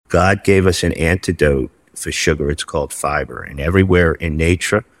God gave us an antidote for sugar. It's called fiber. And everywhere in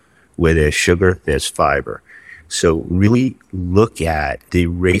nature where there's sugar, there's fiber. So really look at the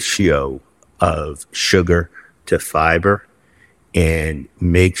ratio of sugar to fiber and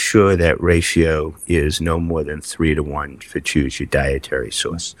make sure that ratio is no more than 3-to-1 to choose your dietary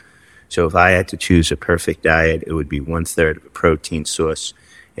source. So if I had to choose a perfect diet, it would be 1/3 of a protein source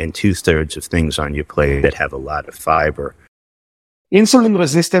and 2/3 of things on your plate that have a lot of fiber. Insulin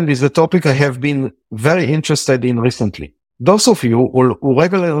resistance is a topic I have been very interested in recently. Those of you who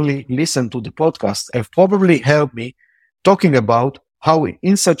regularly listen to the podcast have probably heard me talking about how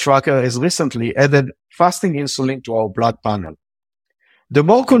Insight Tracker has recently added fasting insulin to our blood panel. The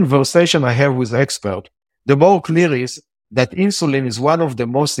more conversation I have with experts, the more clear is that insulin is one of the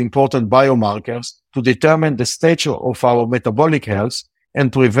most important biomarkers to determine the stature of our metabolic health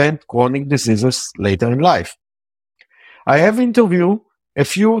and prevent chronic diseases later in life. I have interviewed a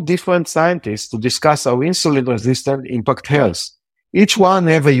few different scientists to discuss how insulin resistance impacts health. Each one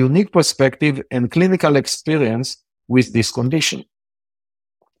have a unique perspective and clinical experience with this condition.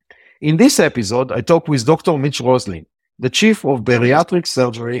 In this episode, I talk with Dr. Mitch Roslin, the Chief of Bariatric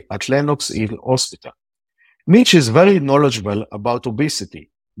Surgery at Lenox Hill Hospital. Mitch is very knowledgeable about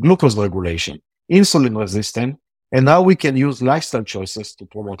obesity, glucose regulation, insulin resistance, and how we can use lifestyle choices to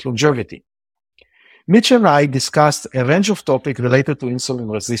promote longevity. Mitch and I discussed a range of topics related to insulin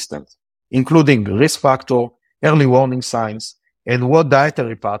resistance, including risk factor, early warning signs, and what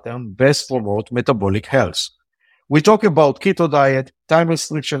dietary pattern best promote metabolic health. We talk about keto diet, time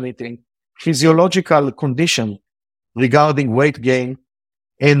restriction eating, physiological condition regarding weight gain,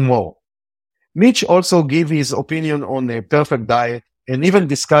 and more. Mitch also gave his opinion on a perfect diet and even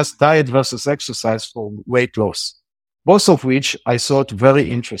discussed diet versus exercise for weight loss, both of which I thought very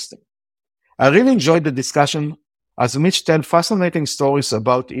interesting. I really enjoyed the discussion as Mitch told fascinating stories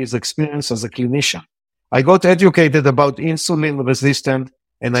about his experience as a clinician. I got educated about insulin resistance,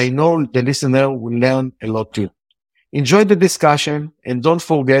 and I know the listener will learn a lot too. Enjoy the discussion and don't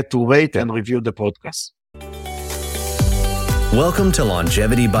forget to rate and review the podcast. Welcome to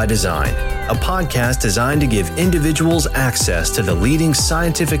Longevity by Design, a podcast designed to give individuals access to the leading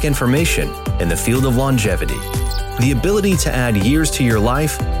scientific information in the field of longevity. The ability to add years to your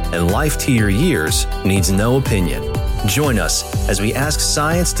life and life to your years needs no opinion. Join us as we ask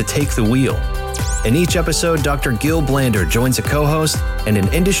science to take the wheel. In each episode, Dr. Gil Blander joins a co-host and an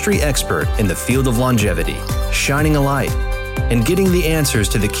industry expert in the field of longevity, shining a light and getting the answers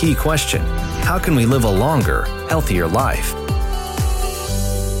to the key question: how can we live a longer, healthier life?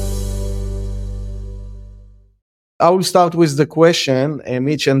 I will start with the question,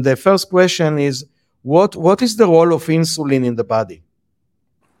 Mitch, and the first question is, what is the role of insulin in the body?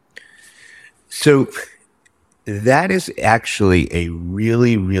 So that is actually a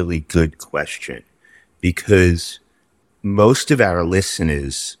really, really good question, because most of our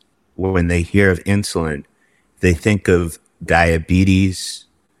listeners, when they hear of insulin, they think of diabetes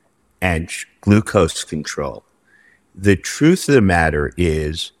and glucose control. The truth of the matter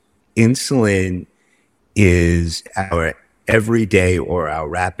is insulin is our everyday or our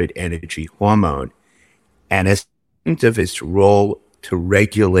rapid energy hormone, and as of its role to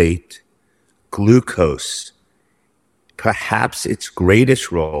regulate glucose, perhaps its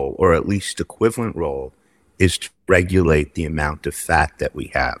greatest role, or at least equivalent role, is to regulate the amount of fat that we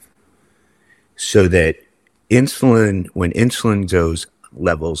have. So that insulin, when insulin dose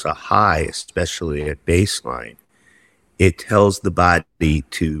levels are high, especially at baseline, it tells the body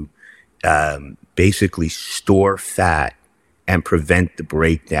to basically store fat and prevent the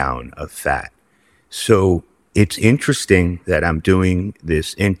breakdown of fat. So it's interesting that I'm doing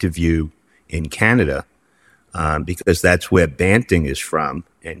this interview in Canada because that's where Banting is from,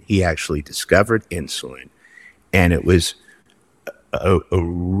 and he actually discovered insulin. And it was a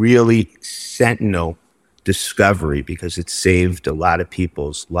really sentinel discovery because it saved a lot of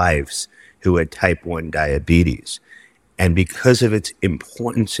people's lives who had type 1 diabetes. And because of its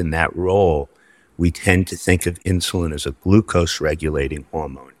importance in that role, we tend to think of insulin as a glucose-regulating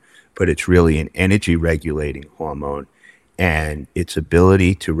hormone, but it's really an energy-regulating hormone, and its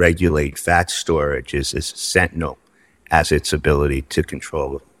ability to regulate fat storage is as sentinel as its ability to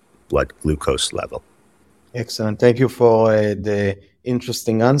control blood glucose level. Excellent. Thank you for the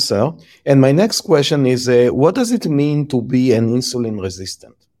interesting answer. And my next question is, what does it mean to be an insulin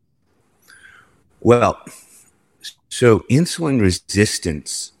resistant? Well, so insulin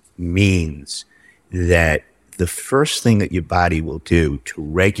resistance means that the first thing that your body will do to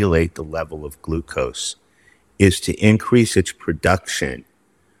regulate the level of glucose is to increase its production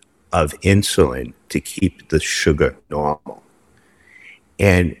of insulin to keep the sugar normal.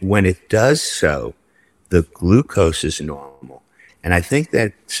 And when it does so, the glucose is normal. And I think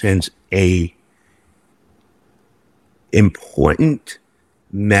that sends a important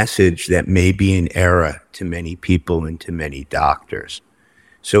message that may be in error to many people and to many doctors.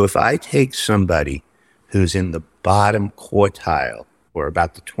 So if I take somebody who's in the bottom quartile or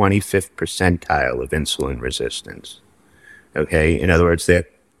about the 25th percentile of insulin resistance, okay, in other words, they're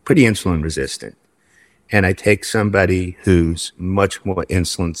pretty insulin resistant, and I take somebody who's much more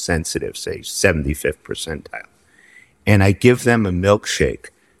insulin sensitive, say 75th percentile, and I give them a milkshake,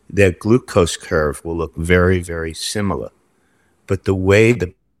 their glucose curve will look very, very similar. But the way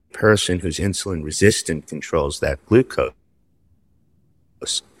the person who's insulin resistant controls that glucose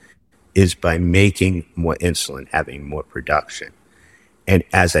is by making more insulin, having more production. And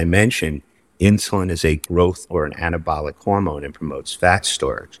as I mentioned, insulin is a growth or an anabolic hormone and promotes fat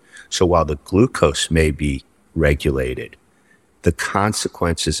storage. So while the glucose may be regulated, the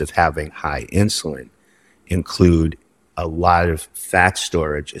consequences of having high insulin include a lot of fat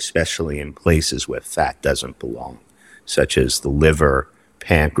storage, especially in places where fat doesn't belong, such as the liver,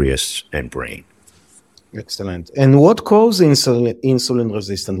 pancreas, and brain. Excellent. And what causes insulin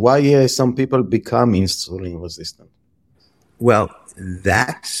resistance? Why some people become insulin resistant? Well,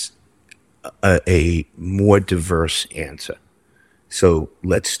 that's a more diverse answer. So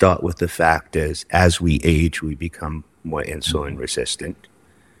let's start with the fact is, as we age, we become more insulin resistant.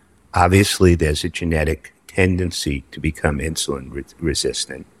 Obviously, there's a genetic tendency to become insulin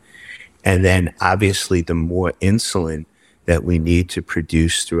resistant. And then obviously the more insulin that we need to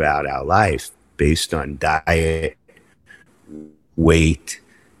produce throughout our life based on diet, weight,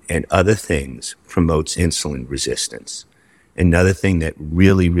 and other things promotes insulin resistance. Another thing that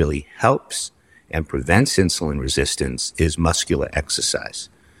really, really helps and prevents insulin resistance is muscular exercise.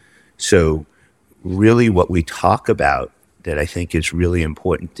 So really what we talk about that I think is really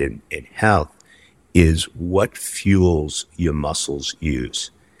important in health is what fuels your muscles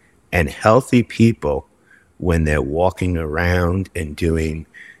use. And healthy people, when they're walking around and doing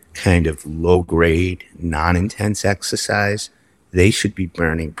kind of low-grade, non-intense exercise, they should be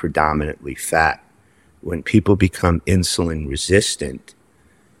burning predominantly fat. When people become insulin resistant,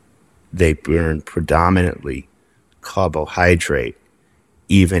 they burn predominantly carbohydrate,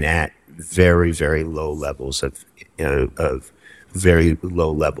 even at very, very low levels of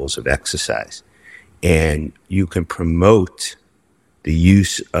exercise. And you can promote the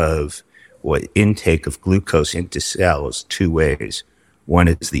use of or intake of glucose into cells two ways. One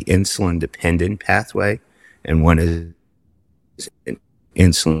is the insulin-dependent pathway, and one is an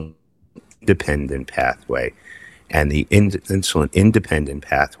insulin-dependent pathway. And the insulin-independent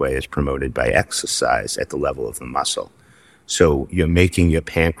pathway is promoted by exercise at the level of the muscle. So you're making your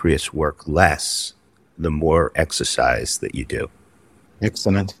pancreas work less the more exercise that you do.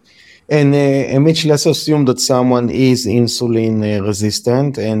 Excellent. And Mitch, let's assume that someone is insulin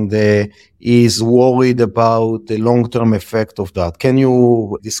resistant and is worried about the long-term effect of that. Can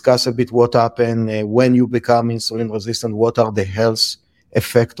you discuss a bit what happens when you become insulin resistant? What are the health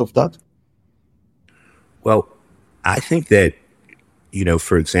effects of that? Well, I think that,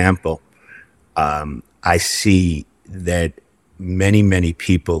 for example, I see that many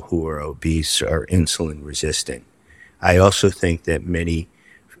people who are obese are insulin resistant. I also think that many,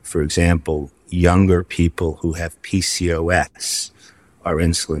 for example, younger people who have PCOS are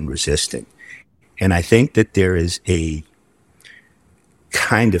insulin resistant. And I think that there is a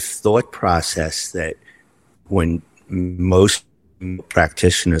kind of thought process that when most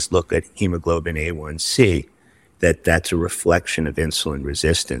practitioners look at hemoglobin A1C, that's a reflection of insulin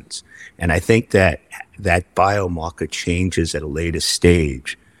resistance. And I think that biomarker changes at a later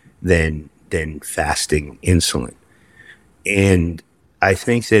stage than fasting insulin. And I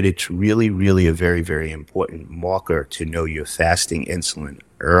think that it's really a very, very important marker to know you're fasting insulin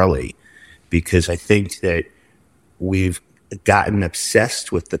early, because I think that we've gotten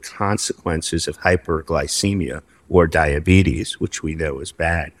obsessed with the consequences of hyperglycemia or diabetes, which we know is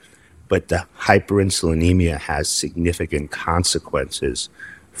bad. But the hyperinsulinemia has significant consequences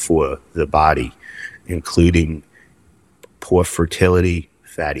for the body, including poor fertility,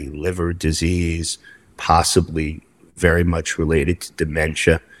 fatty liver disease, possibly very much related to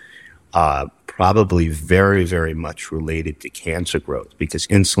dementia, probably very, very much related to cancer growth, because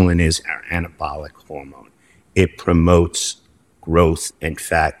insulin is our anabolic hormone. It promotes growth and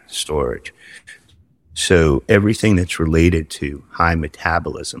fat storage. So everything that's related to high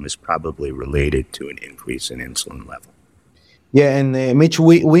metabolism is probably related to an increase in insulin level. Yeah, and Mitch,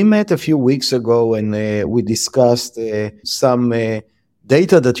 we met a few weeks ago and we discussed some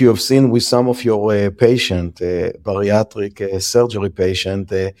data that you have seen with some of your bariatric surgery patient,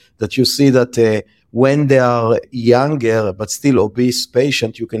 that you see that when they are younger but still obese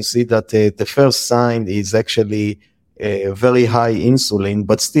patient, you can see that the first sign is actually very high insulin,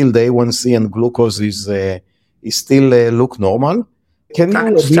 but still the A1C and glucose is still look normal. Can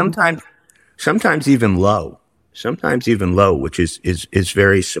you? Sometimes even low. Sometimes even low, which is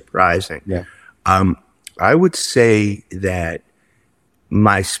very surprising. Yeah. I would say that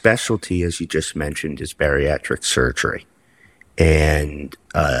my specialty, as you just mentioned, is bariatric surgery. And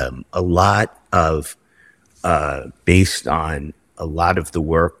a lot of, based on a lot of the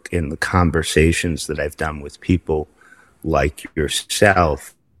work and the conversations that I've done with people like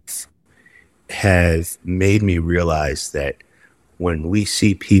yourself, has made me realize that when we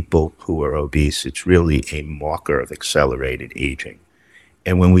see people who are obese, it's really a marker of accelerated aging.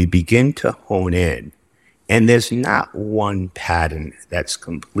 And when we begin to hone in, and there's not one pattern that's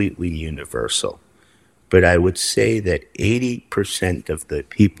completely universal, but I would say that 80% of the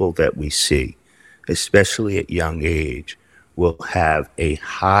people that we see, especially at young age, will have a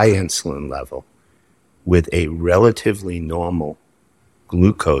high insulin level with a relatively normal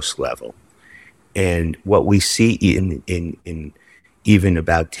glucose level. And what we see in even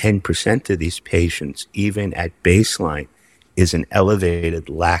about 10% of these patients, even at baseline, is an elevated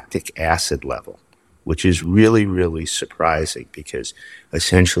lactic acid level, which is really, really surprising because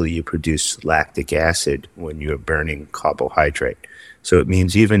essentially you produce lactic acid when you're burning carbohydrate. So it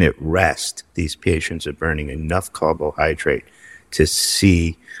means even at rest, these patients are burning enough carbohydrate to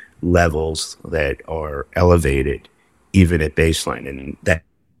see levels that are elevated even at baseline. And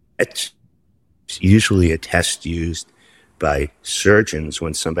that's usually a test used by surgeons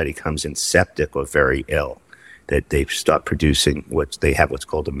when somebody comes in septic or very ill, that they start producing what's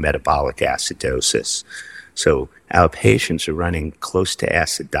called a metabolic acidosis. So our patients are running close to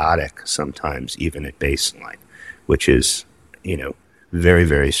acidotic sometimes even at baseline, which is, very,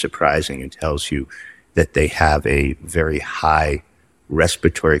 very surprising and tells you that they have a very high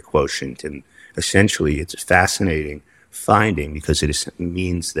respiratory quotient. And essentially it's a fascinating finding because it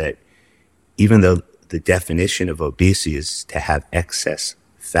means that even though the definition of obesity is to have excess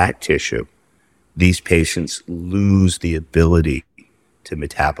fat tissue, these patients lose the ability to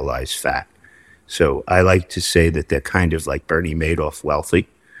metabolize fat. So I like to say that they're kind of like Bernie Madoff wealthy.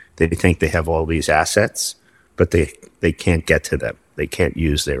 They think they have all these assets, but they can't get to them. They can't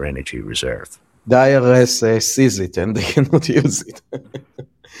use their energy reserve. The IRS sees it and they cannot use it.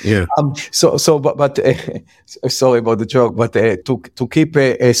 Yeah. But sorry about the joke, but to keep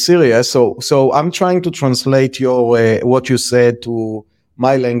serious, so I'm trying to translate your what you said to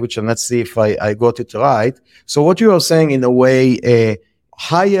my language, and let's see if I got it right. So what you are saying, in a way,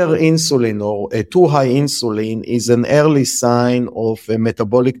 higher insulin or too high insulin is an early sign of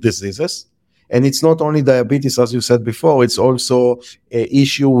metabolic diseases. And it's not only diabetes, as you said before, it's also an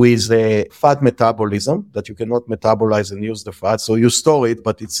issue with fat metabolism, that you cannot metabolize and use the fat. So you store it,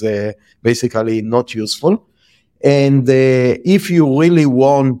 but it's basically not useful. And if you really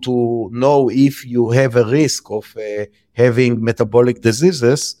want to know if you have a risk of having metabolic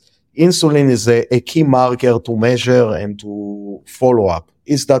diseases, insulin is a key marker to measure and to follow up.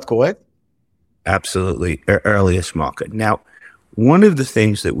 Is that correct? Absolutely. Earliest marker. Now, one of the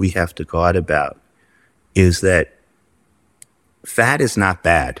things that we have to guard about is that fat is not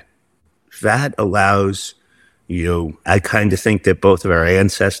bad. Fat allows, I kind of think that both of our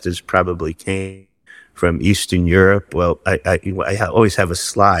ancestors probably came from Eastern Europe. Well, I always have a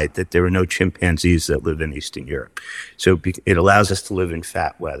slide that there are no chimpanzees that live in Eastern Europe. So it allows us to live in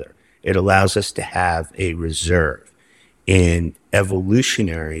fat weather. It allows us to have a reserve. And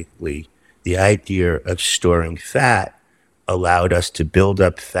evolutionarily, the idea of storing fat allowed us to build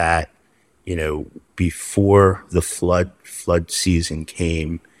up fat, before the flood season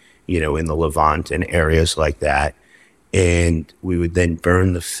came, in the Levant and areas like that. And we would then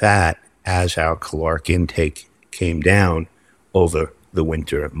burn the fat as our caloric intake came down over the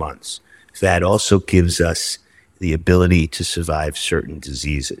winter months. Fat also gives us the ability to survive certain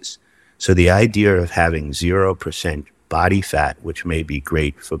diseases. So the idea of having 0% body fat, which may be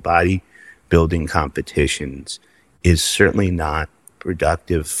great for bodybuilding competitions, is certainly not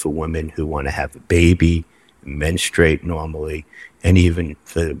productive for women who want to have a baby, menstruate normally, and even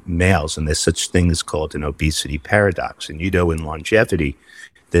for males. And there's such things called an obesity paradox. And in longevity,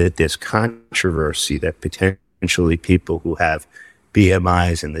 that there's controversy that potentially people who have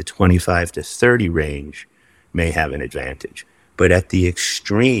BMIs in the 25 to 30 range may have an advantage. But at the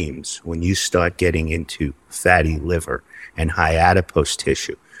extremes, when you start getting into fatty liver and high adipose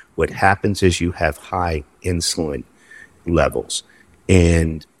tissue, what happens is you have high insulin levels.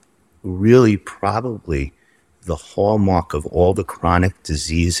 And really probably the hallmark of all the chronic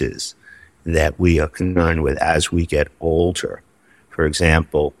diseases that we are concerned with as we get older. For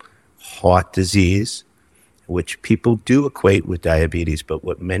example, heart disease, which people do equate with diabetes, but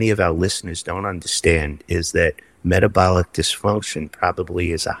what many of our listeners don't understand is that metabolic dysfunction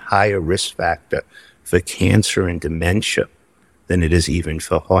probably is a higher risk factor for cancer and dementia than it is even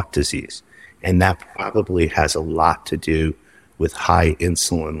for heart disease. And that probably has a lot to do with high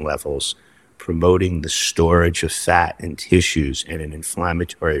insulin levels, promoting the storage of fat in tissues and an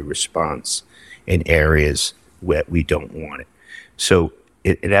inflammatory response in areas where we don't want it. So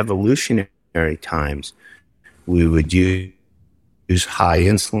in evolutionary times, we would use high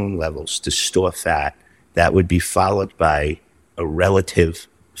insulin levels to store fat. That would be followed by a relative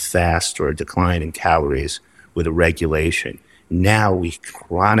fast or a decline in calories with a regulation. Now we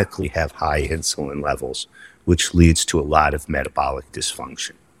chronically have high insulin levels, which leads to a lot of metabolic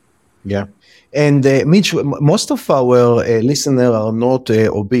dysfunction. Yeah. And Mitch, most of our listeners are not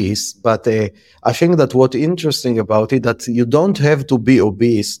obese, but I think that what's interesting about it, that you don't have to be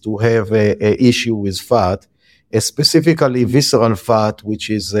obese to have a issue with fat, specifically visceral fat, which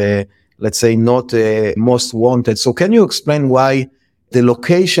is, let's say, not most wanted. So can you explain why the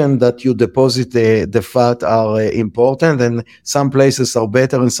location that you deposit the fat are important, and some places are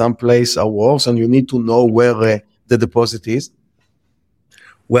better and some places are worse, and you need to know where the deposit is?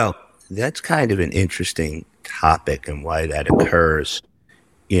 Well, that's kind of an interesting topic and why that occurs.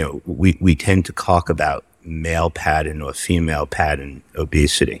 You know, we tend to talk about male pattern or female pattern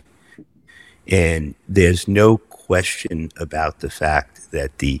obesity. And there's no question about the fact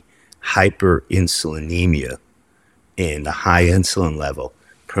that the hyperinsulinemia and the high insulin level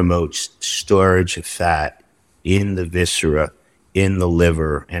promotes storage of fat in the viscera, in the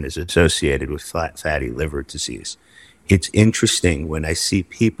liver, and is associated with fatty liver disease. It's interesting when I see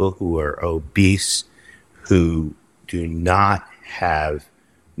people who are obese who do not have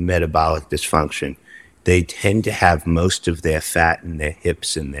metabolic dysfunction, they tend to have most of their fat in their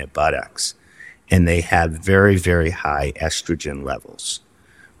hips and their buttocks. And they have very, very high estrogen levels,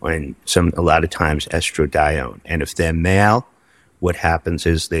 and a lot of times estradiol. And if they're male, what happens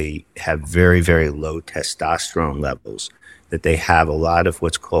is they have very, very low testosterone levels, that they have a lot of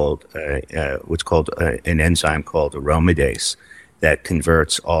what's called an enzyme called aromatase that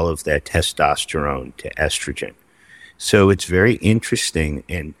converts all of their testosterone to estrogen. So it's very interesting,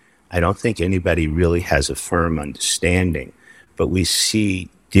 and I don't think anybody really has a firm understanding, but we see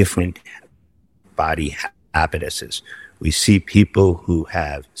different body habituses. We see people who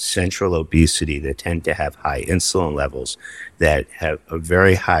have central obesity that tend to have high insulin levels that have a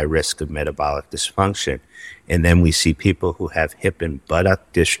very high risk of metabolic dysfunction. And then we see people who have hip and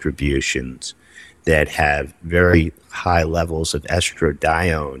buttock distributions that have very high levels of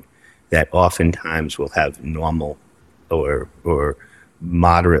estradiol that oftentimes will have normal or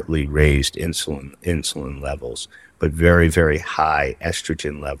moderately raised insulin levels, but very, very high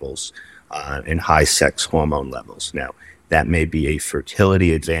estrogen levels and high sex hormone levels. Now, that may be a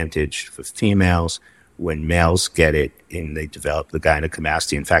fertility advantage for females. When males get it and they develop the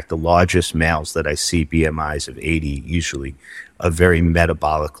gynecomastia, in fact, the largest males that I see, BMIs of 80, usually are very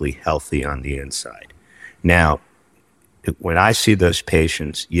metabolically healthy on the inside. Now, when I see those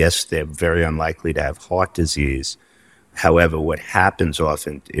patients, yes, they're very unlikely to have heart disease. However, what happens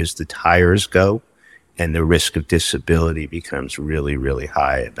often is the tires go and the risk of disability becomes really, really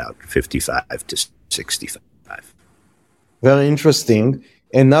high, about 55 to 65. Very interesting.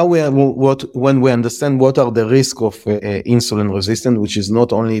 And now when we understand what are the risks of insulin resistance, which is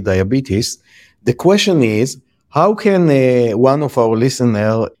not only diabetes, the question is, how can one of our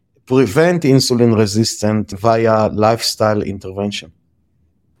listeners prevent insulin resistance via lifestyle intervention?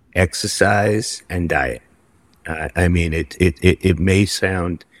 Exercise and diet. I mean, it may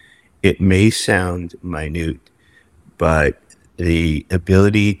sound minute, but the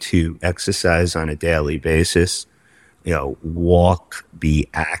ability to exercise on a daily basis, walk, be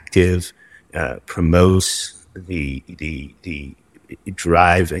active, promotes the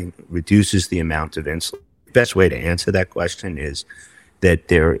driving, reduces the amount of insulin. The best way to answer that question is that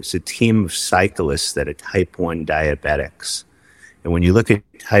there is a team of cyclists that are type 1 diabetics. And when you look at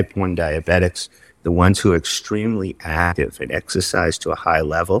type 1 diabetics, the ones who are extremely active and exercise to a high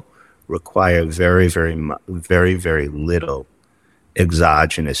level require very, very, very, very little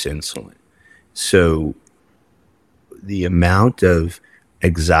exogenous insulin. So the amount of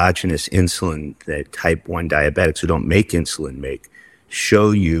exogenous insulin that type 1 diabetics who don't make insulin make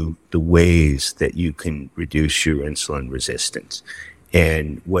show you the ways that you can reduce your insulin resistance.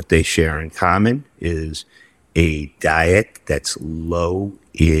 And what they share in common is a diet that's low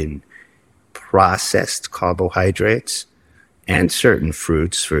in processed carbohydrates and certain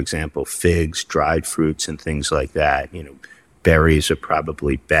fruits, for example, figs, dried fruits, and things like that. Berries are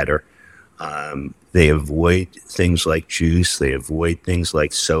probably better. They avoid things like juice. They avoid things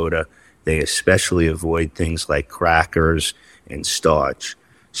like soda. They especially avoid things like crackers and starch.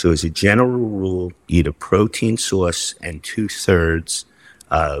 So as a general rule, eat a protein source, and 2/3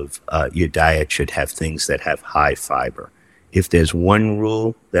 of your diet should have things that have high fiber. If there's one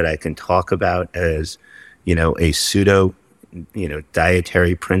rule that I can talk about as, a pseudo,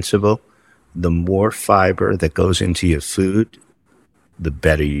 dietary principle, the more fiber that goes into your food, the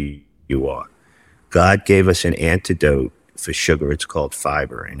better you are. God gave us an antidote for sugar. It's called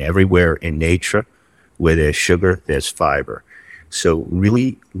fiber. And everywhere in nature where there's sugar, there's fiber. So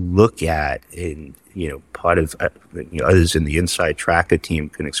really look at, and part of others in the Inside Tracker team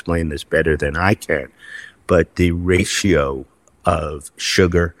can explain this better than I can, but the ratio of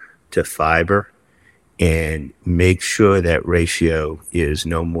sugar to fiber, and make sure that ratio is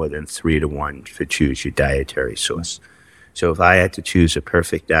no more than 3-to-1 to choose your dietary source. So if I had to choose a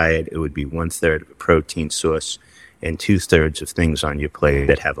perfect diet, it would be 1/3 of a protein source and 2/3 of things on your plate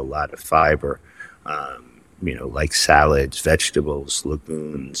that have a lot of fiber, like salads, vegetables,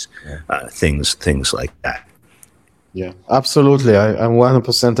 legumes, things like that. Yeah, absolutely. I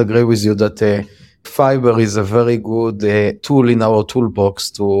 100% agree with you that fiber is a very good tool in our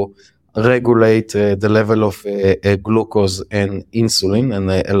toolbox to regulate the level of glucose and insulin, and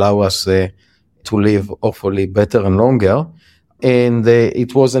allow us to live hopefully better and longer. And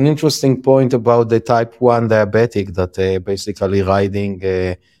it was an interesting point about the type 1 diabetic that basically riding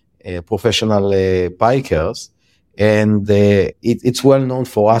professional bikers. And it's well known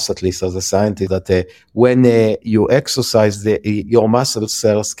for us, at least as a scientist, that when you exercise, your muscle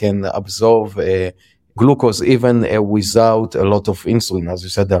cells can absorb glucose even without a lot of insulin. As you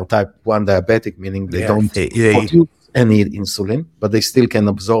said, they're type 1 diabetic, meaning they don't produce any insulin, but they still can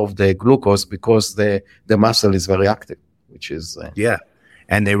absorb the glucose because the muscle is very active, which is...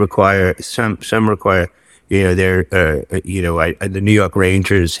 And they require, some require, the New York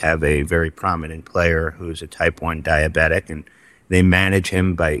Rangers have a very prominent player who's a type 1 diabetic, and they manage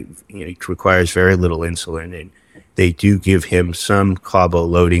him by, he requires very little insulin, and they do give him some carbo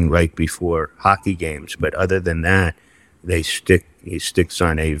loading right before hockey games. But other than that, he sticks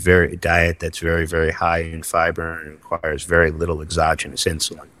on a diet that's very, very high in fiber and requires very little exogenous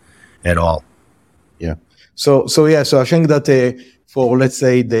insulin at all. Yeah. So I think that for, let's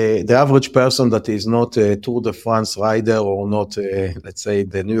say, the average person that is not a Tour de France rider or not, let's say,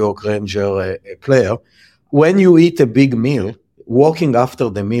 the New York Ranger player, when you eat a big meal, walking after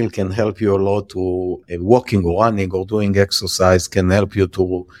the meal can help you a lot to walking, running, or doing exercise can help you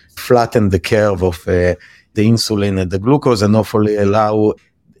to flatten the curve of the insulin and the glucose, and hopefully allow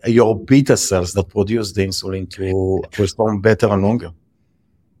your beta cells that produce the insulin to respond better and longer.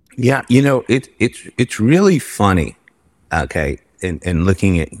 Yeah, it's really funny. Okay, and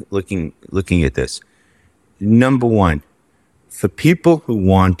looking at this. Number one, for people who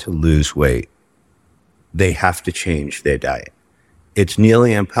want to lose weight, they have to change their diet. It's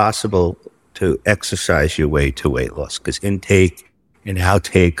nearly impossible to exercise your way to weight loss because intake and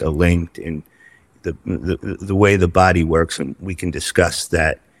outtake are linked, and the way the body works, and we can discuss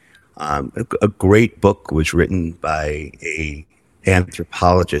that. A great book was written by a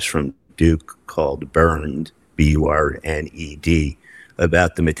anthropologist from Duke called Burned, Burned,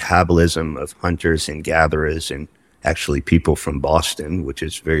 about the metabolism of hunters and gatherers, and actually people from Boston, which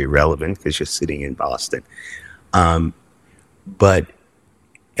is very relevant because you're sitting in Boston. But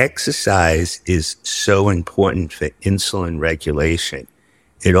exercise is so important for insulin regulation.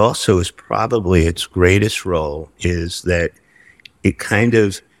 It also is probably its greatest role is that it kind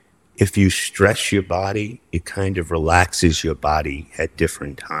of, if you stress your body, it kind of relaxes your body at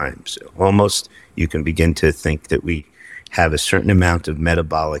different times. Almost you can begin to think that we have a certain amount of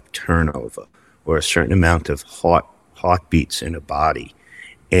metabolic turnover or a certain amount of heartbeats in a body.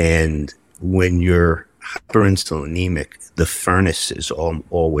 And when you're hyperinsulinemic, the furnace is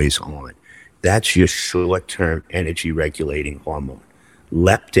always on. That's your short-term energy regulating hormone.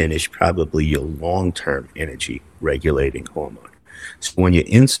 Leptin is probably your long-term energy regulating hormone. So when your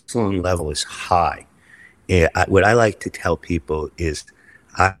insulin level is high, what I like to tell people is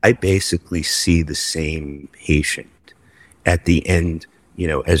I basically see the same patient at the end,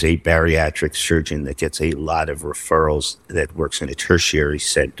 as a bariatric surgeon that gets a lot of referrals that works in a tertiary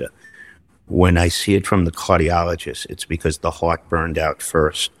center. When I see it from the cardiologist, it's because the heart burned out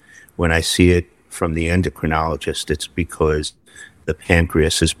first. When I see it from the endocrinologist, it's because the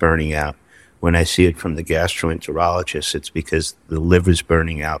pancreas is burning out. When I see it from the gastroenterologist, it's because the liver's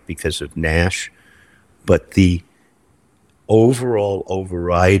burning out because of NASH. But the overall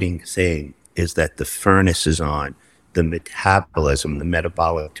overriding thing is that the furnace is on. The metabolism, the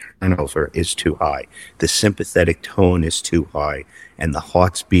metabolic turnover is too high. The sympathetic tone is too high, and the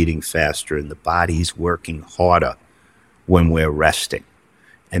heart's beating faster, and the body's working harder when we're resting.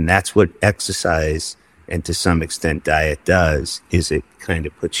 And that's what exercise and to some extent diet does, is it kind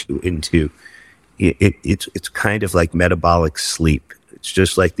of puts you into, it's kind of like metabolic sleep. It's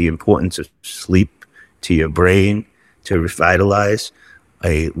just like the importance of sleep to your brain to revitalize.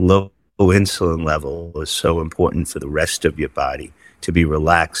 A low insulin level is so important for the rest of your body to be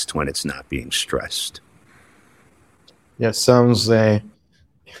relaxed when it's not being stressed. Yeah, sounds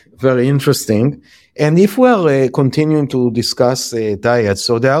very interesting. And if we are continuing to discuss diets,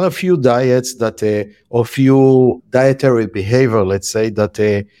 so there are a few diets that, or few dietary behavior, let's say,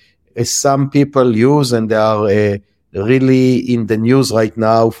 that some people use, and they are really in the news right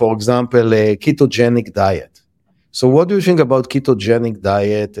now. For example, a ketogenic diet. So what do you think about ketogenic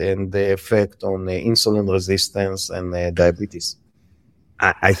diet and the effect on insulin resistance and diabetes?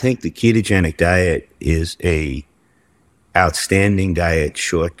 I think the ketogenic diet is a outstanding diet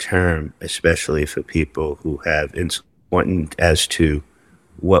short term, especially for people who have important as to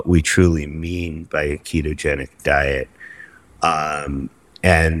what we truly mean by a ketogenic diet. And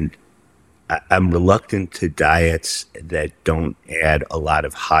I'm reluctant to diets that don't add a lot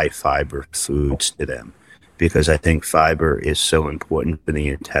of high fiber foods to them, because I think fiber is so important for the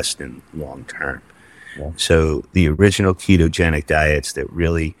intestine long term. Yeah. So the original ketogenic diets that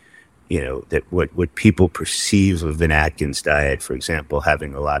really, that what people perceive of an Atkins diet, for example,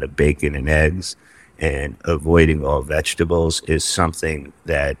 having a lot of bacon and eggs and avoiding all vegetables, is something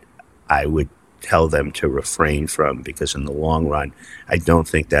that I would tell them to refrain from, because in the long run, I don't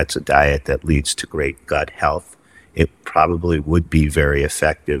think that's a diet that leads to great gut health. It probably would be very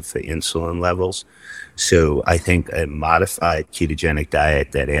effective for insulin levels. So I think a modified ketogenic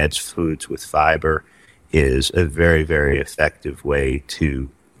diet that adds foods with fiber is a very, very effective way to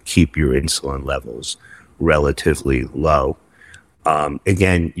keep your insulin levels relatively low.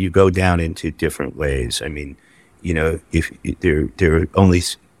 Again, you go down into different ways. I mean, if there are only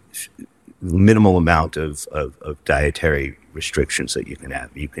minimal amount of dietary restrictions that you can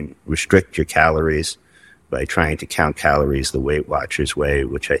have. You can restrict your calories by trying to count calories the Weight Watchers way,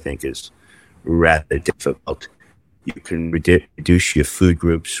 which I think is rather difficult. You can reduce your food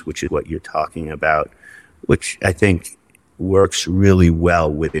groups, which is what you're talking about, which I think works really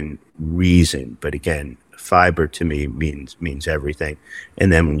well within reason. But again, fiber to me means everything.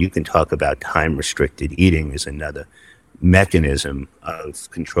 And then when you can talk about time-restricted eating is another mechanism of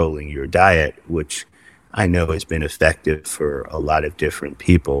controlling your diet, which I know has been effective for a lot of different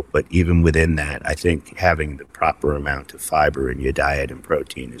people. But even within that, I think having the proper amount of fiber in your diet and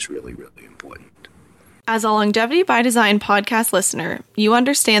protein is really, really important. As a Longevity by Design podcast listener, you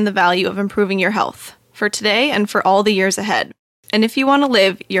understand the value of improving your health for today and for all the years ahead. And if you want to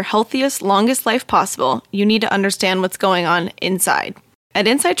live your healthiest, longest life possible, you need to understand what's going on inside. At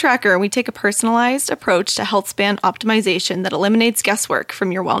Inside Tracker, we take a personalized approach to health span optimization that eliminates guesswork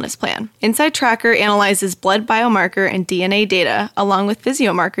from your wellness plan. Inside Tracker analyzes blood biomarker and DNA data, along with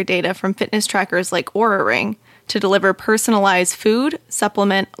physiomarker data from fitness trackers like Oura Ring, to deliver personalized food,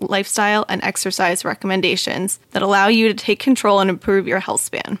 supplement, lifestyle, and exercise recommendations that allow you to take control and improve your health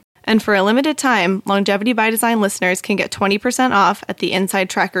span. And for a limited time, Longevity by Design listeners can get 20% off at the Inside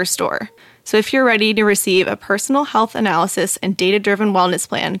Tracker store. So if you're ready to receive a personal health analysis and data-driven wellness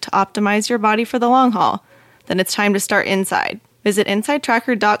plan to optimize your body for the long haul, then it's time to start inside. Visit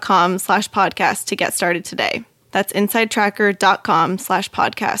insidetracker.com/podcast to get started today. That's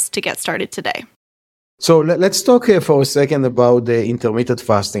insidetracker.com/podcast to get started today. So let's talk here for a second about the intermittent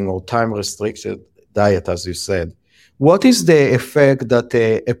fasting or time-restricted diet, as you said. What is the effect that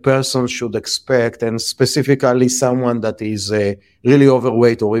a person should expect, and specifically someone that is really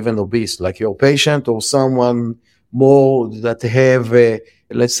overweight or even obese, like your patient, or someone more that have,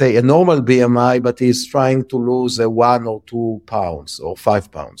 let's say, a normal BMI, but is trying to lose 1 or 2 pounds or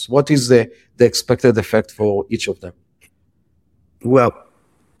 5 pounds? What is the expected effect for each of them? Well,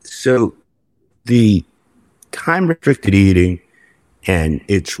 so the time-restricted eating and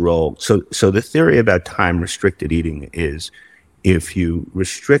its role. So the theory about time-restricted eating is if you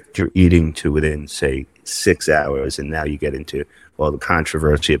restrict your eating to within, say, 6 hours, and now you get into all the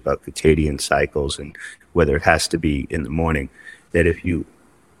controversy about circadian cycles and whether it has to be in the morning, that if you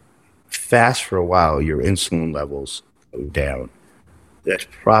fast for a while, your insulin levels go down. That's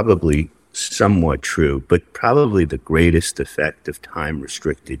probably somewhat true, but probably the greatest effect of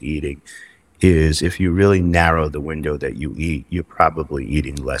time-restricted eating is if you really narrow the window that you eat, you're probably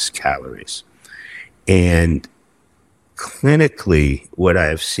eating less calories. And clinically, what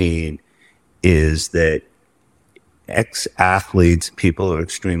I've seen is that ex-athletes, people who are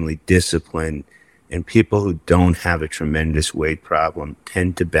extremely disciplined, and people who don't have a tremendous weight problem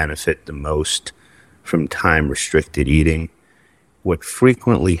tend to benefit the most from time-restricted eating. What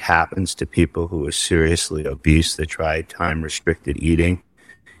frequently happens to people who are seriously obese that try time-restricted eating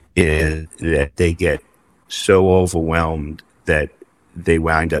is that they get so overwhelmed that they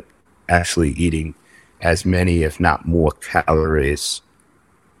wind up actually eating as many, if not more, calories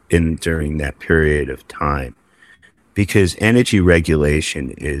during that period of time. Because energy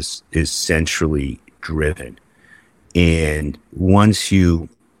regulation is centrally driven. And once you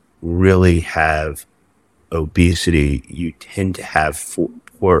really have obesity, you tend to have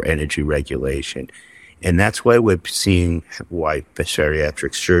poor energy regulation. And that's why we're seeing why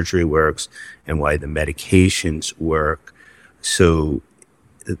bariatric surgery works and why the medications work. So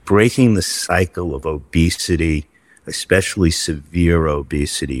breaking the cycle of obesity, especially severe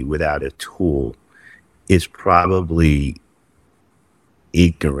obesity, without a tool is probably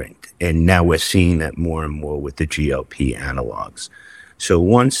ignorant. And now we're seeing that more and more with the GLP analogs. So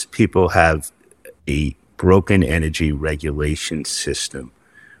once people have a broken energy regulation system,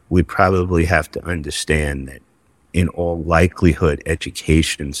 we probably have to understand that in all likelihood,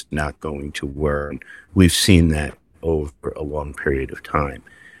 education's not going to work. We've seen that over a long period of time,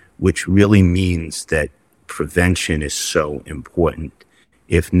 which really means that prevention is so important.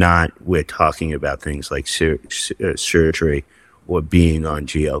 If not, we're talking about things like surgery or being on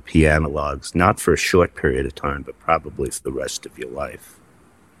GLP analogs, not for a short period of time, but probably for the rest of your life.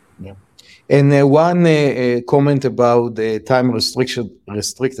 Yeah. And one comment about the time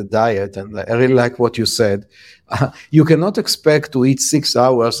restricted diet, and I really like what you said. You cannot expect to eat 6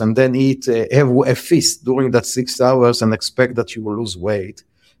 hours and then have a feast during that 6 hours and expect that you will lose weight.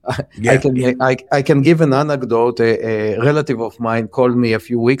 Yeah. I can give an anecdote. A relative of mine called me a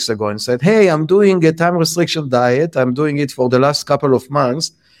few weeks ago and said, "Hey, I'm doing a time restriction diet. I'm doing it for the last couple of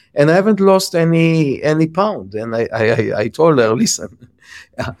months, and I haven't lost any pound." And I told her, "Listen,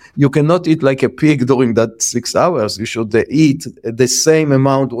 you cannot eat like a pig during that 6 hours. You should eat the same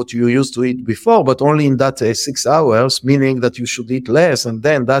amount what you used to eat before, but only in that 6 hours, meaning that you should eat less, and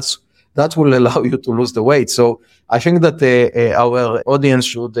then that will allow you to lose the weight." So I think that our audience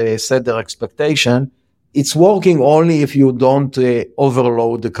should set their expectation. It's working only if you don't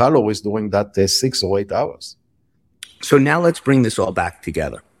overload the calories during that 6 or 8 hours. So now let's bring this all back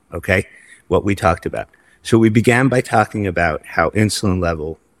together, okay? What we talked about. So we began by talking about how insulin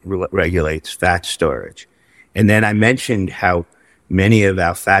level regulates fat storage. And then I mentioned how many of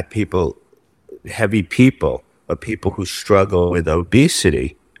our fat people, heavy people, or people who struggle with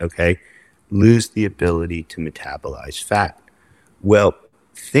obesity, okay, lose the ability to metabolize fat. Well,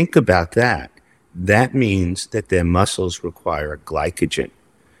 think about that. That means that their muscles require glycogen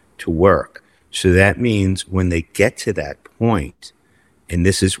to work. So that means when they get to that point, and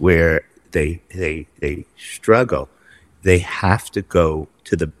this is where they struggle, they have to go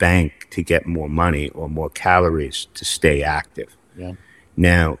to the bank to get more money or more calories to stay active. Yeah.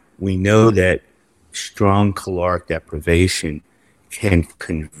 Now, we know that strong caloric deprivation can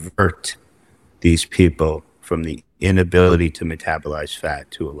convert these people from the inability to metabolize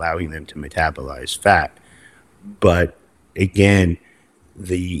fat to allowing them to metabolize fat. But again,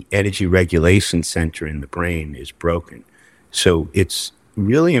 the energy regulation center in the brain is broken. So it's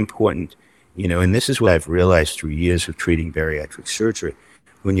really important, and this is what I've realized through years of treating bariatric surgery.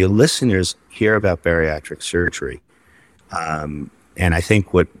 When your listeners hear about bariatric surgery, and I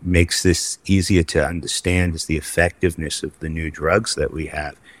think what makes this easier to understand is the effectiveness of the new drugs that we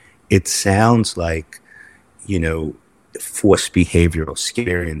have. It sounds like, forced behavioral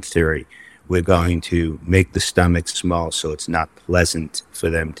Skinnerian theory. We're going to make the stomach small so it's not pleasant for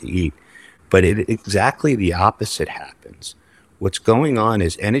them to eat. But exactly the opposite happens. What's going on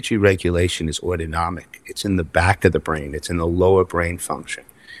is energy regulation is autonomic. It's in the back of the brain. It's in the lower brain function.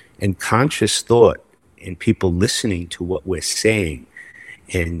 And conscious thought and people listening to what we're saying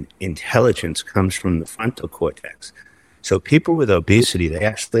and intelligence comes from the frontal cortex. So people with obesity, they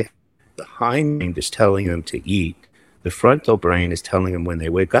actually, the hindbrain is telling them to eat. The frontal brain is telling them when they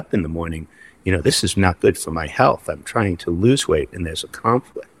wake up in the morning, this is not good for my health. I'm trying to lose weight and there's a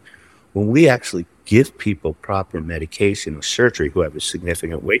conflict. When we actually give people proper medication or surgery who have a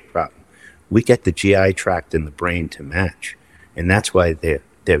significant weight problem, we get the GI tract and the brain to match. And that's why they're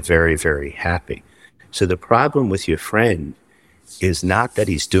very, very happy. So the problem with your friend is not that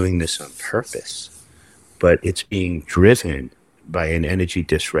he's doing this on purpose, but it's being driven by an energy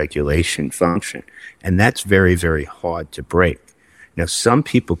dysregulation function. And that's very, very hard to break. Now, some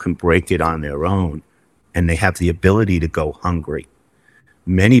people can break it on their own, and they have the ability to go hungry.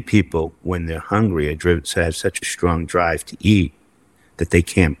 Many people, when they're hungry, are driven to have such a strong drive to eat that they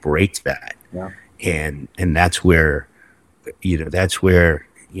can't break that. Yeah. And that's where,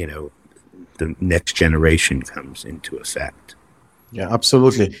 the next generation comes into effect. Yeah,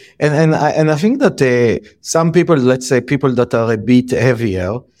 absolutely. And I think that some people, let's say people that are a bit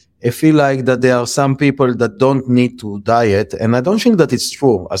heavier, I feel like that there are some people that don't need to diet. And I don't think that it's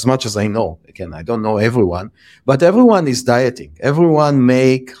true as much as I know. Again, I don't know everyone, but everyone is dieting. Everyone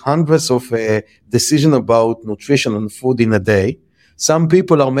make hundreds of decisions about nutrition and food in a day. Some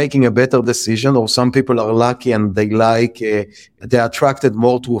people are making a better decision, or some people are lucky and they they're attracted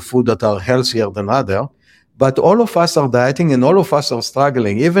more to a food that are healthier than other. But all of us are dieting and all of us are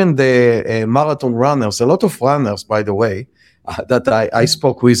struggling. Even the marathon runners, a lot of runners, by the way, that I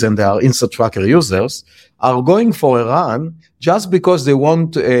spoke with and they are Insta Tracker users, are going for a run just because they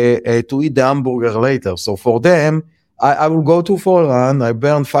want to eat the hamburger later. So for them, I will go for a run, I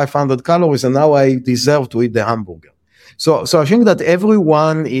burn 500 calories, and now I deserve to eat the hamburger. So I think that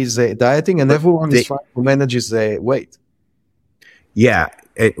everyone is dieting and everyone is trying to manage his weight. Yeah.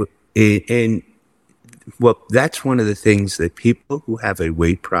 Well, that's one of the things that people who have a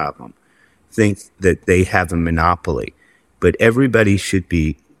weight problem think that they have a monopoly. But everybody should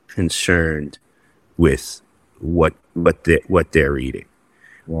be concerned with what they're eating.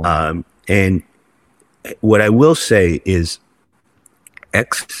 Yeah. And what I will say is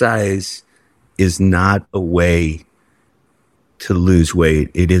exercise is not a way to lose weight.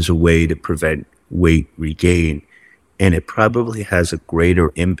 It is a way to prevent weight regain. And it probably has a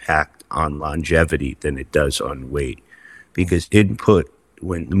greater impact on longevity than it does on weight. Because the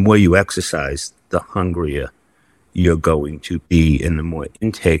more you exercise, the hungrier you're going to be, and the more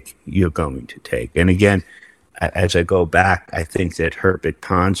intake you're going to take. And again, as I go back, I think that Herbert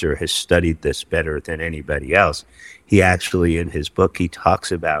Ponzer has studied this better than anybody else. He actually, in his book, he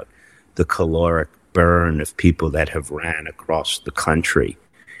talks about the caloric burn of people that have ran across the country.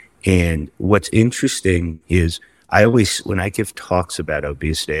 And what's interesting is when I give talks about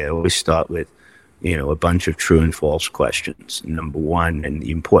obesity, I always start with, a bunch of true and false questions. Number one, and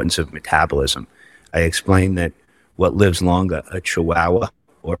the importance of metabolism. I explain that what lives longer, a Chihuahua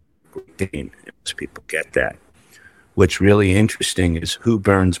or a Great Dane? Most people get that. What's really interesting is who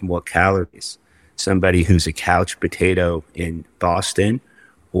burns more calories, somebody who's a couch potato in Boston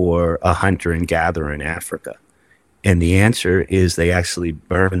or a hunter and gatherer in Africa. And the answer is they actually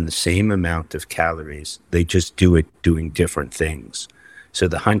burn the same amount of calories. They just do it doing different things. So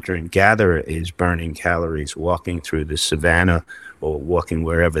the hunter and gatherer is burning calories walking through the savannah or walking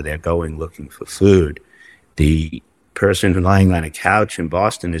wherever they're going looking for food. The person lying on a couch in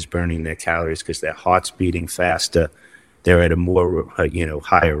Boston is burning their calories because their heart's beating faster. They're at a more,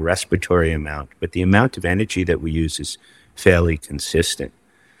 higher respiratory amount. But the amount of energy that we use is fairly consistent.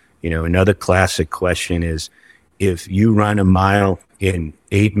 Another classic question is, if you run a mile in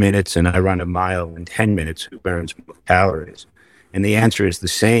 8 minutes and I run a mile in 10 minutes, who burns more calories? And the answer is the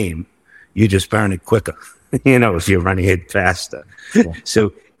same. You just burn it quicker, if you're running it faster. Yeah.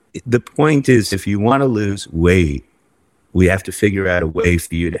 So the point is, if you want to lose weight, we have to figure out a way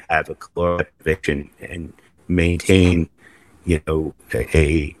for you to have a caloric deprivation and maintain,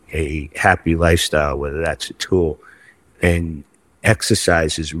 a happy lifestyle, whether that's a tool. And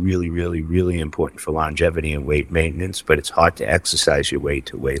exercise is really, really, really important for longevity and weight maintenance, but it's hard to exercise your way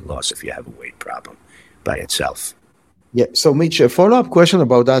to weight loss if you have a weight problem by itself. Yeah. So Mitch, a follow-up question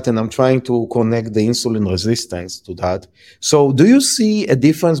about that, and I'm trying to connect the insulin resistance to that. So do you see a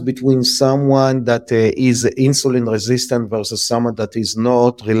difference between someone that is insulin resistant versus someone that is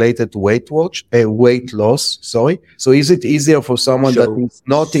not related to weight loss? Sorry. So is it easier for someone that is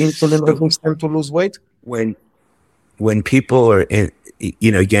not insulin resistant to lose weight? When people are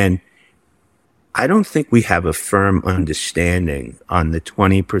again, I don't think we have a firm understanding on the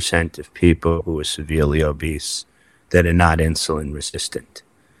 20% of people who are severely obese that are not insulin resistant.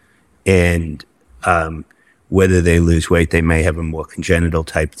 And whether they lose weight, they may have a more congenital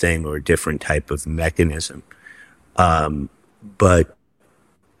type thing or a different type of mechanism. But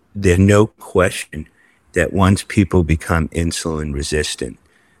there's no question that once people become insulin resistant,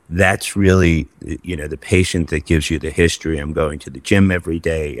 that's really, the patient that gives you the history. I'm going to the gym every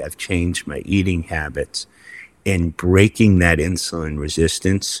day. I've changed my eating habits. And breaking that insulin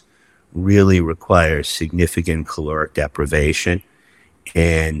resistance really requires significant caloric deprivation.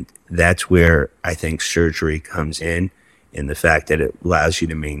 And that's where I think surgery comes in the fact that it allows you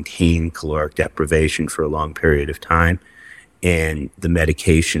to maintain caloric deprivation for a long period of time. and the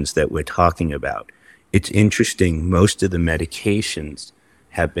medications that we're talking about. It's interesting, most of the medications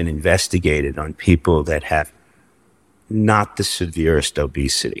have been investigated on people that have not the severest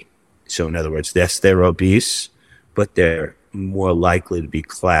obesity. So in other words, yes, they're obese, but they're more likely to be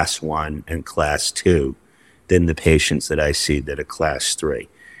class 1 and class 2 than the patients that I see that are class 3.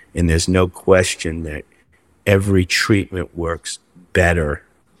 And there's no question that every treatment works better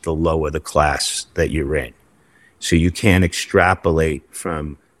the lower the class that you're in. So you can't extrapolate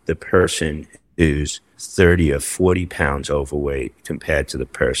from the person who's 30 or 40 pounds overweight compared to the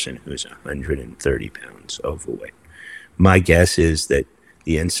person who's 130 pounds overweight. My guess is that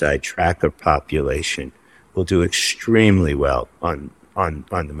the inside tracker population will do extremely well on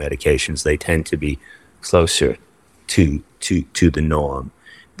the medications. They tend to be closer to the norm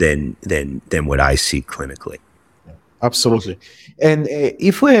than what I see clinically. Absolutely. And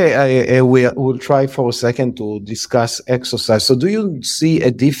if we will try for a second to discuss exercise. So do you see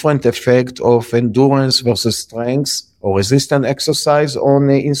a different effect of endurance versus strength or resistant exercise on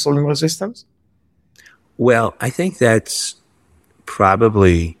insulin resistance? Well, I think that's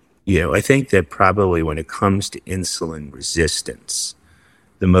probably, when it comes to insulin resistance,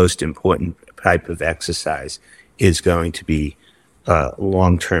 the most important type of exercise is going to be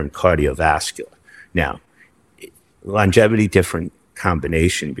long-term cardiovascular. Now, longevity, different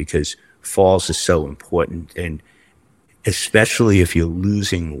combination, because falls is so important. And especially if you're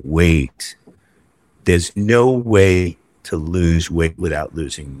losing weight, there's no way to lose weight without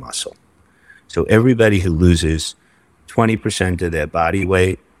losing muscle. So everybody who loses 20% of their body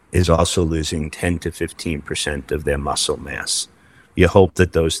weight is also losing 10 to 15% of their muscle mass. You hope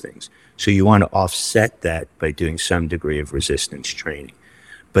that those things. So you want to offset that by doing some degree of resistance training.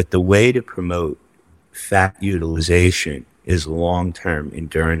 But the way to promote fat utilization is long-term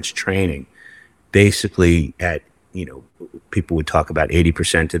endurance training. Basically people would talk about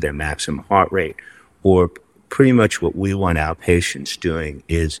 80% of their maximum heart rate, or pretty much what we want our patients doing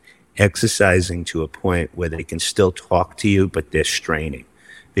is exercising to a point where they can still talk to you, but they're straining,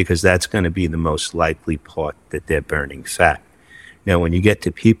 because that's going to be the most likely part that they're burning fat. Now, when you get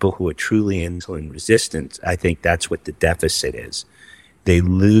to people who are truly insulin resistant, I think that's what the deficit is. They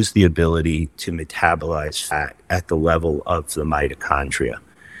lose the ability to metabolize fat at the level of the mitochondria.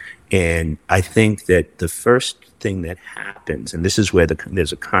 And I think that the first thing that happens, and this is where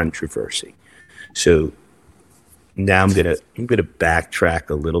there's a controversy. So now I'm gonna backtrack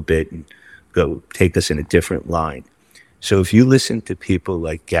a little bit and go take us in a different line. So if you listen to people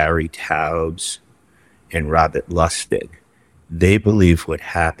like Gary Taubes and Robert Lustig, they believe what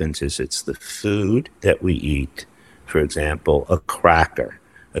happens is it's the food that we eat. For example, a cracker,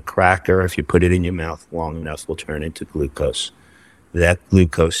 if you put it in your mouth long enough, will turn into glucose. That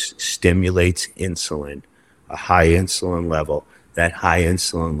glucose stimulates insulin, a high insulin level. That high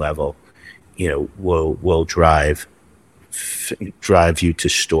insulin level, will drive you to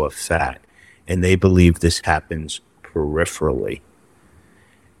store fat. And they believe this happens peripherally.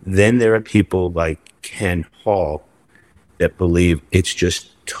 Then there are people like Ken Hall that believe it's just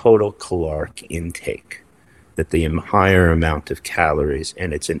total caloric intake, that the higher amount of calories,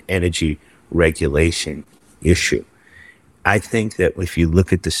 and it's an energy regulation issue. I think that if you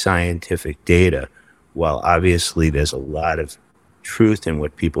look at the scientific data, while obviously there's a lot of truth in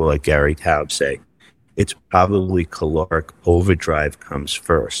what people like Gary Taubes say, it's probably caloric overdrive comes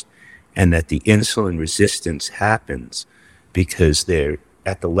first, and that the insulin resistance happens because they're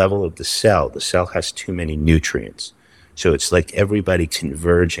at the level of the cell. The cell has too many nutrients. So it's like everybody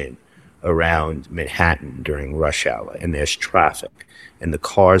converging around Manhattan during rush hour, and there's traffic, and the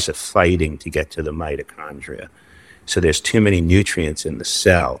cars are fighting to get to the mitochondria. So there's too many nutrients in the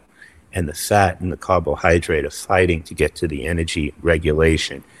cell, and the fat and the carbohydrate are fighting to get to the energy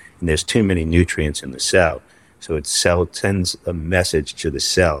regulation, and there's too many nutrients in the cell. So it sends a message to the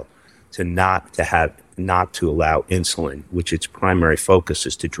cell to not to allow insulin, which its primary focus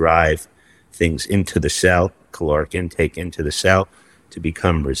is to drive things into the cell, caloric intake into the cell, to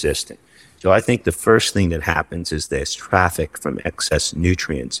become resistant. So I think the first thing that happens is there's traffic from excess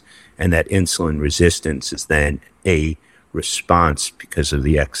nutrients, and that insulin resistance is then a response because of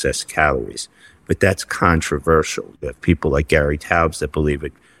the excess calories. But that's controversial. You have people like Gary Taubes that believe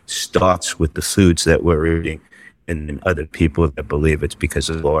it starts with the foods that we're eating, and then other people that believe it's because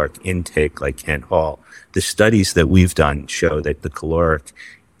of caloric intake, like Ken Hall. The studies that we've done show that the caloric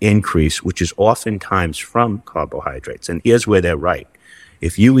increase, which is oftentimes from carbohydrates, and here's where they're right.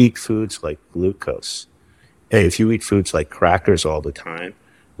 If you eat foods like glucose, if you eat foods like crackers all the time,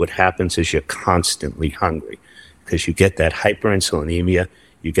 what happens is you're constantly hungry, because you get that hyperinsulinemia,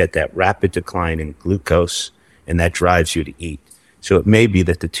 you get that rapid decline in glucose, and that drives you to eat. So it may be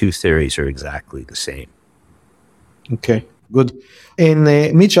that the two theories are exactly the same. Okay, good. And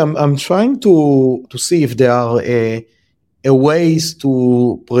Mitch, I'm trying to see if there are a ways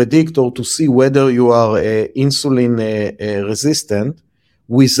to predict or to see whether you are insulin resistant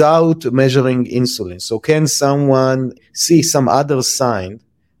without measuring insulin. So can someone see some other sign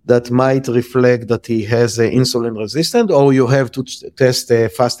that might reflect that he has insulin resistant, or you have to test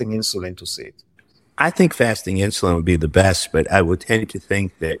fasting insulin to see it? I think fasting insulin would be the best, but I would tend to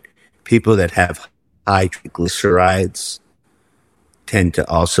think that people that have high triglycerides tend to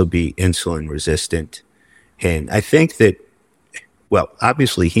also be insulin resistant. And I think that, well,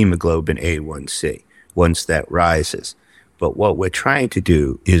 obviously hemoglobin A1C, once that rises. But what we're trying to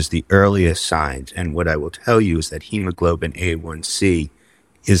do is the earliest signs. And what I will tell you is that hemoglobin A1C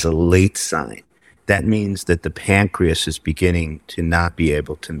is a late sign. That means that the pancreas is beginning to not be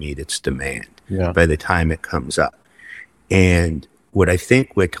able to meet its demand by the time it comes up. And what I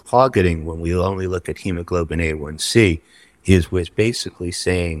think we're targeting when we only look at hemoglobin A1C is we're basically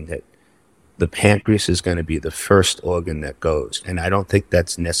saying that the pancreas is going to be the first organ that goes. And I don't think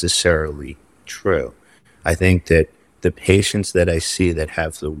that's necessarily true. I think that the patients that I see that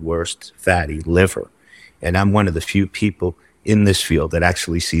have the worst fatty liver, and I'm one of the few people in this field that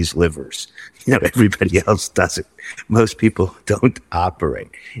actually sees livers. Everybody else doesn't. Most people don't operate.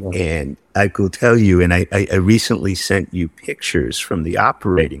 And I could tell you, and I recently sent you pictures from the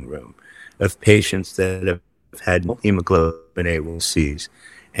operating room of patients that have had hemoglobin A1Cs,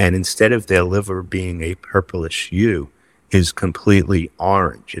 and instead of their liver being a purplish hue, is completely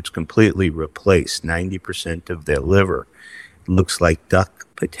orange. It's completely replaced. 90% of their liver looks like duck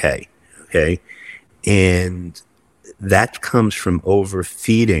pate, okay? And that comes from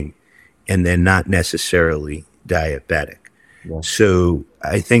overfeeding, and they're not necessarily diabetic. So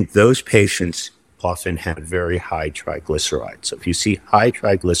I think those patients often have very high triglycerides. So if you see high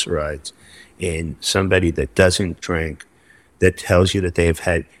triglycerides in somebody that doesn't drink, that tells you that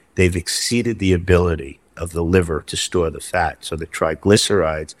they've exceeded the ability of the liver to store the fat. So the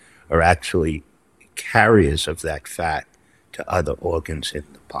triglycerides are actually carriers of that fat to other organs in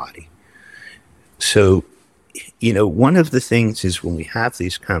the body. So, one of the things is when we have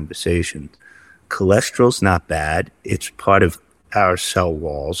these conversations, cholesterol's not bad. It's part of our cell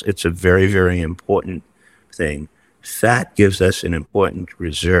walls. It's a very, very important thing. Fat gives us an important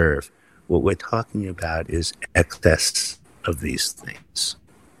reserve. What we're talking about is excess of these things.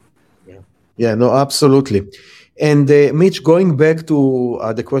 Yeah, no, absolutely. And Mitch, going back to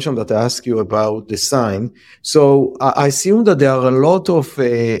the question that I asked you about the sign. So I assume that there are a lot of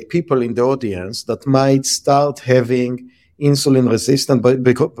people in the audience that might start having insulin resistant,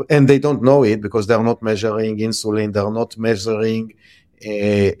 and they don't know it because they're not measuring insulin, they're not measuring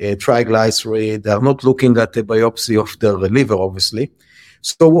a triglyceride, they're not looking at a biopsy of their liver, obviously.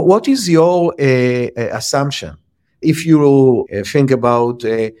 So what is your assumption? If you think about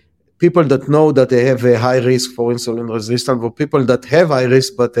people that know that they have a high risk for insulin resistance, or people that have high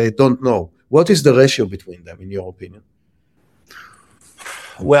risk but they don't know, what is the ratio between them, in your opinion?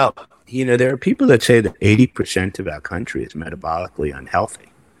 Well, there are people that say that 80% of our country is metabolically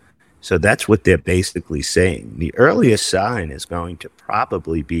unhealthy. So that's what they're basically saying. The earliest sign is going to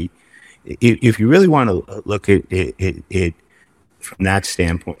probably be, if you really want to look at it from that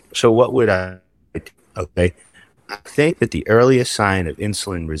standpoint. So what would I do? Okay. I think that the earliest sign of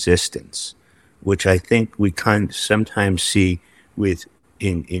insulin resistance, which I think we kind of sometimes see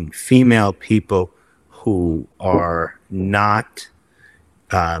in female people who are not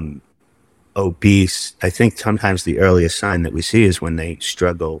obese, I think sometimes the earliest sign that we see is when they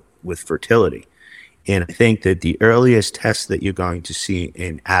struggle with fertility. And I think that the earliest test that you're going to see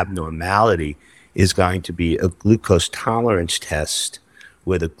in abnormality is going to be a glucose tolerance test,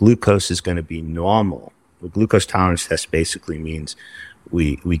 where the glucose is going to be normal. The glucose tolerance test basically means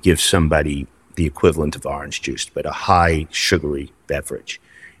we give somebody the equivalent of orange juice, but a high sugary beverage.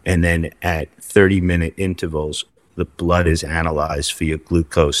 And then at 30-minute intervals, the blood is analyzed for your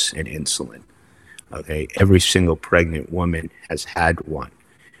glucose and insulin. Okay, every single pregnant woman has had one,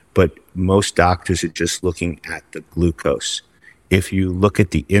 but most doctors are just looking at the glucose. If you look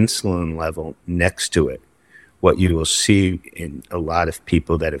at the insulin level next to it, what you will see in a lot of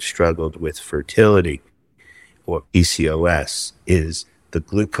people that have struggled with fertility or PCOS is the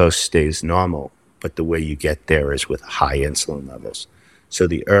glucose stays normal, but the way you get there is with high insulin levels. So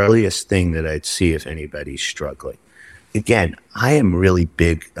the earliest thing that I'd see if anybody's struggling. Again, I am really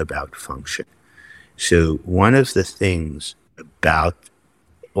big about function. So one of the things about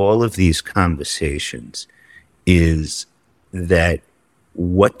all of these conversations is that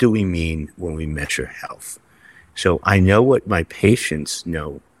what do we mean when we measure health? So I know what my patients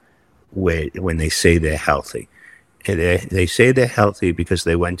know when they say they're healthy. And they say they're healthy because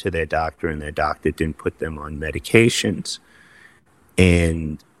they went to their doctor and their doctor didn't put them on medications.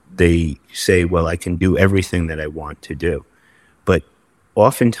 And they say, well, I can do everything that I want to do. But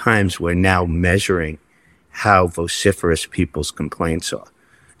oftentimes we're now measuring how vociferous people's complaints are.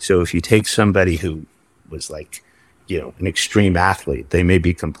 So if you take somebody who was like, an extreme athlete, they may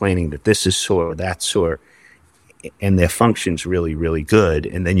be complaining that this is sore, that's sore, and their function's really, really good.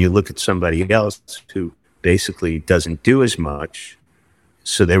 And then you look at somebody else who basically doesn't do as much,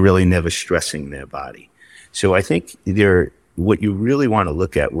 so they're really never stressing their body. So I think what you really want to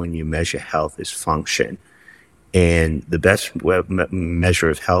look at when you measure health is function. And the best measure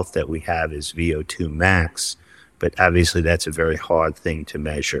of health that we have is VO2 max, but obviously that's a very hard thing to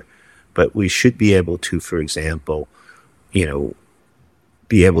measure. But we should be able to, for example,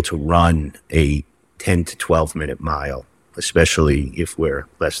 be able to run a 10 to 12 minute mile, especially if we're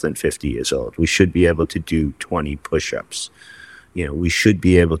less than 50 years old. We should be able to do 20 push-ups. We should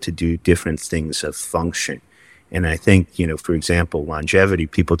be able to do different things of function. And I think, for example, longevity,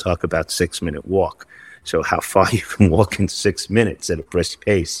 people talk about 6-minute walk. So how far you can walk in 6 minutes at a brisk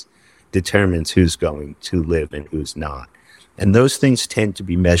pace determines who's going to live and who's not. And those things tend to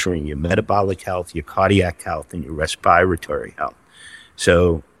be measuring your metabolic health, your cardiac health, and your respiratory health.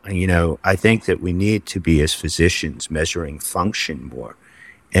 So, I think that we need to be, as physicians, measuring function more.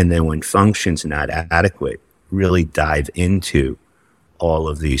 And then when function's not adequate, really dive into all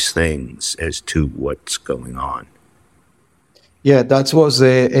of these things as to what's going on. Yeah, that was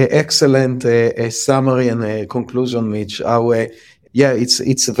a excellent summary and a conclusion, Mitch.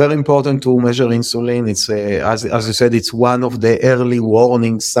 It's very important to measure insulin. It's as you said, it's one of the early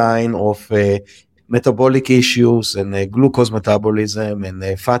warning sign of metabolic issues and glucose metabolism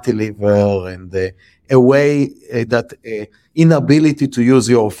and fatty liver and a way that inability to use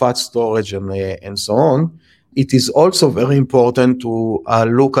your fat storage and so on. It is also very important to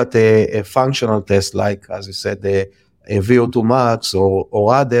look at a functional test like, as you said, a VO2 max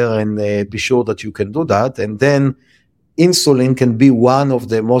or other, and be sure that you can do that. And then insulin can be one of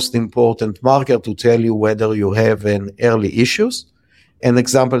the most important marker to tell you whether you have an early issues. An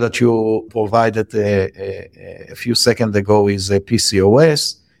example that you provided a few seconds ago is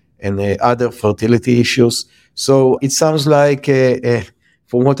PCOS and other fertility issues. So it sounds like,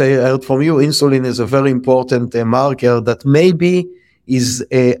 from what I heard from you, insulin is a very important marker that maybe is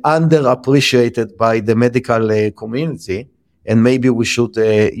underappreciated by the medical community, and maybe we should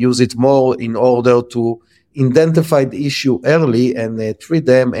use it more in order to identify the issue early and treat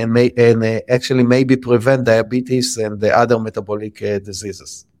them and actually maybe prevent diabetes and the other metabolic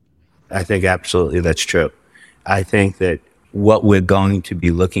diseases. I think absolutely that's true. I think that what we're going to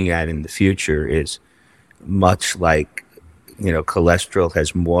be looking at in the future is much like, cholesterol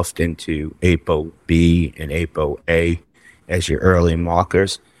has morphed into ApoB and ApoA as your early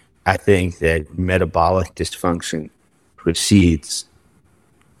markers. I think that metabolic dysfunction precedes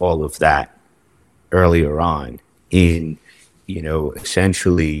all of that earlier on. In,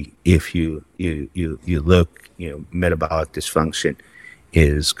 essentially, if you look, metabolic dysfunction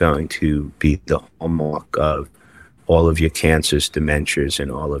is going to be the hallmark of all of your cancers, dementias,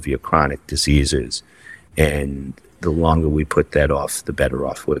 and all of your chronic diseases. And the longer we put that off, the better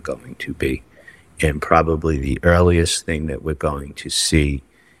off we're going to be. And probably the earliest thing that we're going to see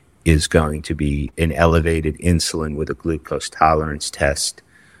is going to be an elevated insulin with a glucose tolerance test.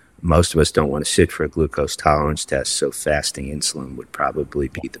 Most of us don't want to sit for a glucose tolerance test, so fasting insulin would probably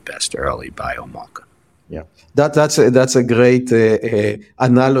be the best early biomarker. Yeah, that's a great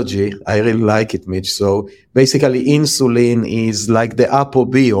analogy. I really like it, Mitch. So basically, insulin is like the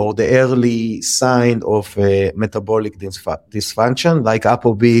ApoB or the early sign of metabolic dysfunction, like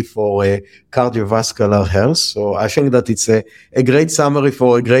ApoB for cardiovascular health. So I think that it's a great summary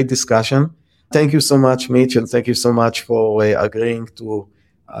for a great discussion. Thank you so much, Mitch, and thank you so much for agreeing to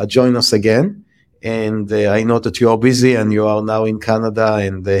join us again. And I know that you are busy and you are now in Canada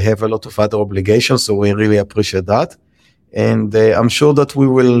and have a lot of other obligations. So we really appreciate that. And I'm sure that we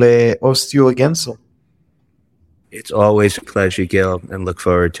will host you again soon. It's always a pleasure, Gil, and look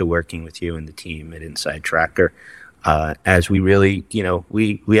forward to working with you and the team at Inside Tracker. As we really,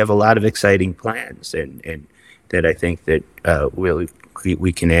 we have a lot of exciting plans and that I think that really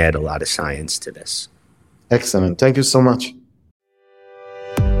we can add a lot of science to this. Excellent. Thank you so much.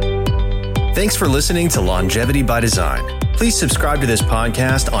 Thanks for listening to Longevity by Design. Please subscribe to this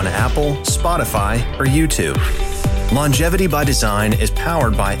podcast on Apple, Spotify, or YouTube. Longevity by Design is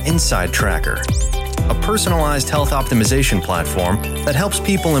powered by Inside Tracker, a personalized health optimization platform that helps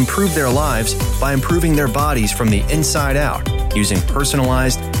people improve their lives by improving their bodies from the inside out using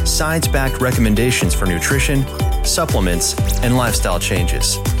personalized, science-backed recommendations for nutrition, supplements, and lifestyle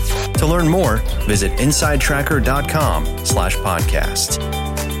changes. To learn more, visit InsideTracker.com/podcast.